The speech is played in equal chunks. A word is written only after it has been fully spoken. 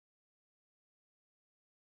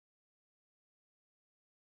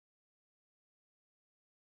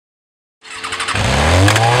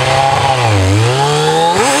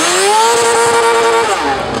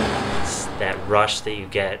rush that you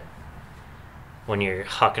get when you're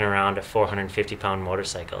hucking around a 450-pound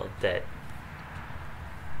motorcycle that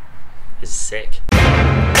is sick.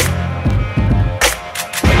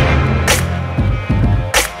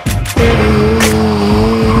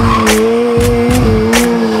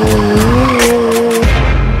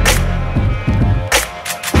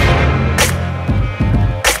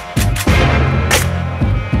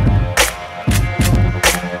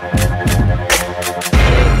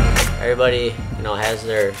 Everybody, has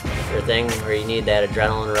their thing where you need that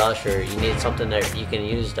adrenaline rush, or you need something that you can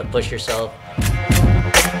use to push yourself.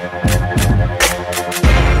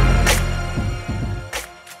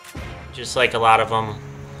 Just like a lot of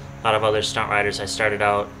other stunt riders, I started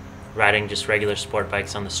out riding just regular sport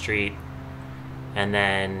bikes on the street, and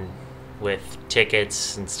then with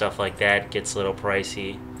tickets and stuff like that, it gets a little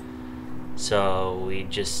pricey. So we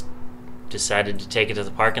just decided to take it to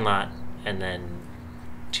the parking lot, and then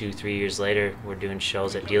 2-3 years later, we're doing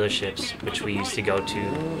shows at dealerships, which we used to go to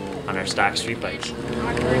on our stock street bikes.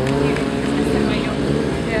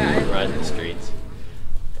 Riding the streets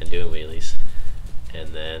and doing wheelies,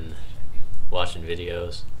 and then watching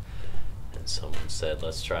videos, and someone said,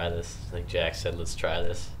 let's try this. I think Jack said, let's try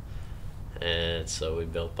this. And so we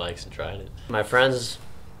built bikes and tried it. My friends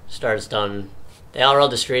started stunting. They all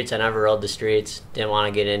rode the streets. I never rode the streets. Didn't want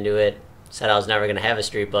to get into it. Said I was never going to have a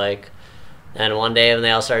street bike. And one day when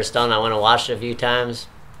they all started stunting, I went and watched it a few times.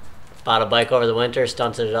 Bought a bike over the winter,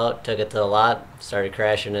 stunted it out, took it to the lot, started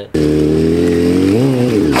crashing it.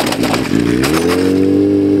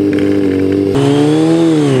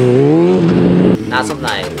 Not something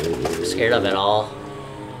I'm scared of at all.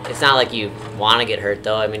 It's not like you want to get hurt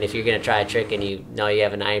though. I mean, if you're going to try a trick and you know you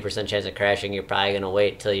have a 90% chance of crashing, you're probably going to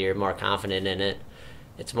wait till you're more confident in it.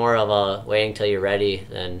 It's more of a waiting till you're ready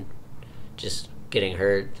than just getting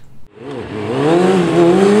hurt.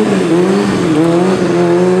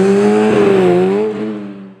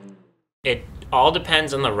 It all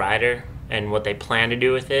depends on the rider and what they plan to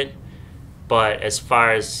do with it, but as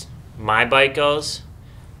far as my bike goes,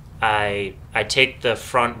 I take the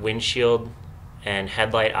front windshield and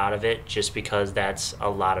headlight out of it just because that's a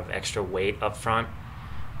lot of extra weight up front,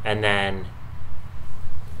 and then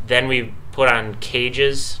we put on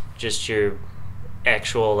cages, just your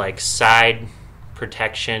actual like side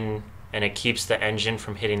protection, and it keeps the engine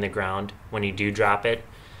from hitting the ground when you do drop it.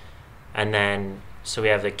 And then so we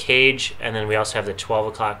have the cage, and then we also have the 12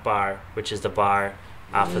 o'clock bar, which is the bar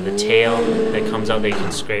off of the tail that comes out that you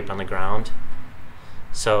can scrape on the ground.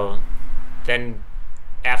 So then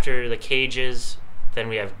after the cages, then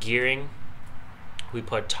we have gearing. We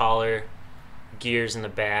put taller gears in the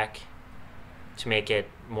back to make it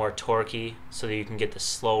more torquey so that you can get the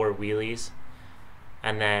slower wheelies.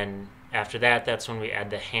 And then after that, that's when we add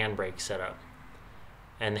the handbrake setup.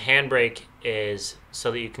 And the handbrake is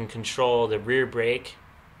so that you can control the rear brake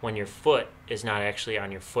when your foot is not actually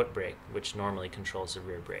on your foot brake, which normally controls the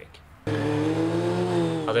rear brake.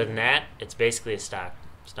 Other than that, it's basically a stock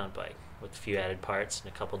stunt bike with a few added parts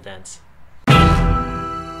and a couple dents.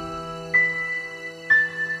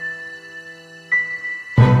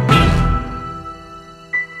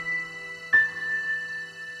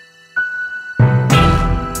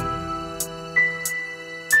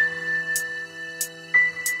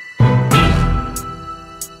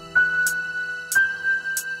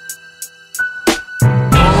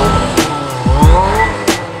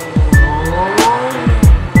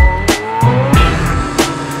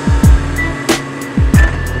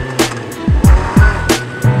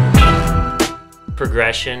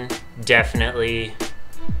 Progression definitely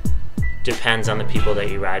depends on the people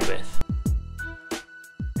that you ride with.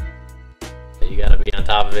 You gotta be on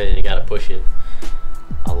top of it and you gotta push it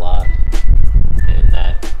a lot, and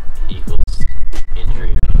that equals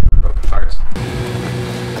injury or broken parts.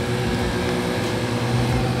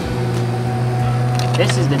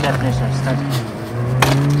 This is the definition of stunting.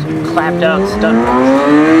 So clapped out stunt.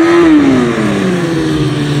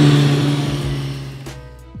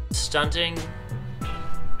 Stunting,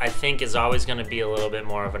 I think, is always going to be a little bit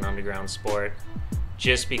more of an underground sport,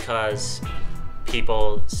 just because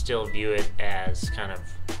people still view it as kind of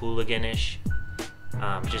hooliganish,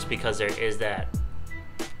 just because there is that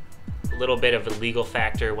little bit of a legal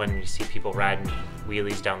factor when you see people riding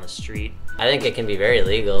wheelies down the street. I think it can be very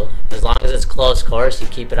legal. As long as it's close course, you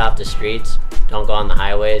keep it off the streets. Don't go on the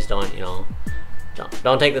highways. Don't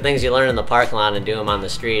take the things you learn in the parking lot and do them on the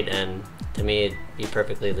street, and to me, it'd be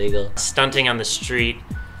perfectly legal. Stunting on the street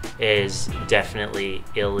is definitely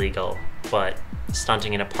illegal, but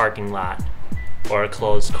stunting in a parking lot or a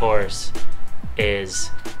closed course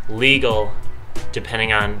is legal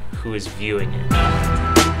depending on who is viewing it.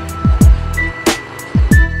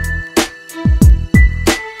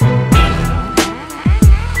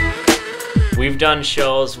 We've done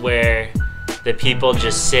shows where the people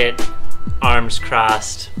just sit, arms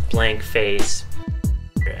crossed, blank face.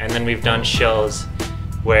 And then we've done shows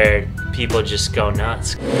where people just go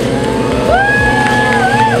nuts.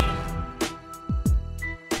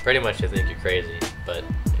 Pretty much they think you're crazy, but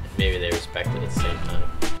maybe they respect it at the same time.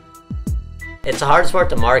 It's a hard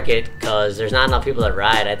sport to market because there's not enough people that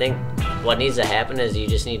ride. I think what needs to happen is you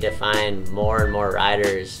just need to find more and more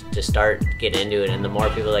riders to start getting into it, and the more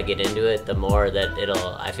people that get into it, the more that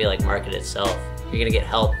it'll, I feel like, market itself. You're gonna get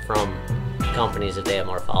help from companies if they have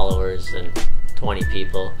more followers than 20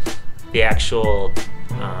 people. The actual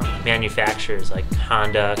manufacturers like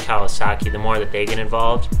Honda, Kawasaki, the more that they get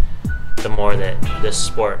involved, the more that this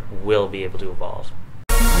sport will be able to evolve.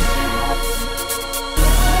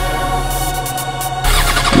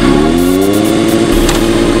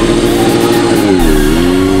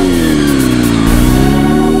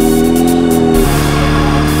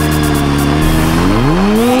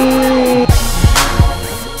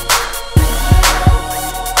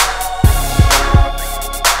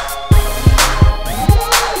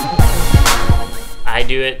 I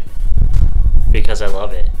do it because I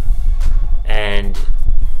love it, and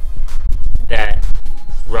that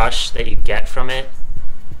rush that you get from it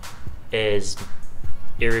is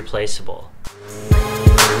irreplaceable.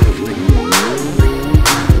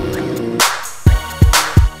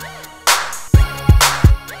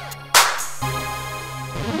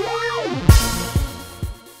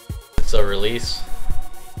 It's a release,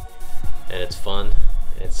 and it's fun,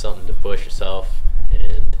 and it's something to push yourself,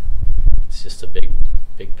 and it's just a big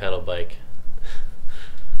pedal bike.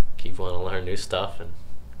 Keep wanting to learn new stuff and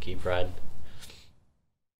keep riding.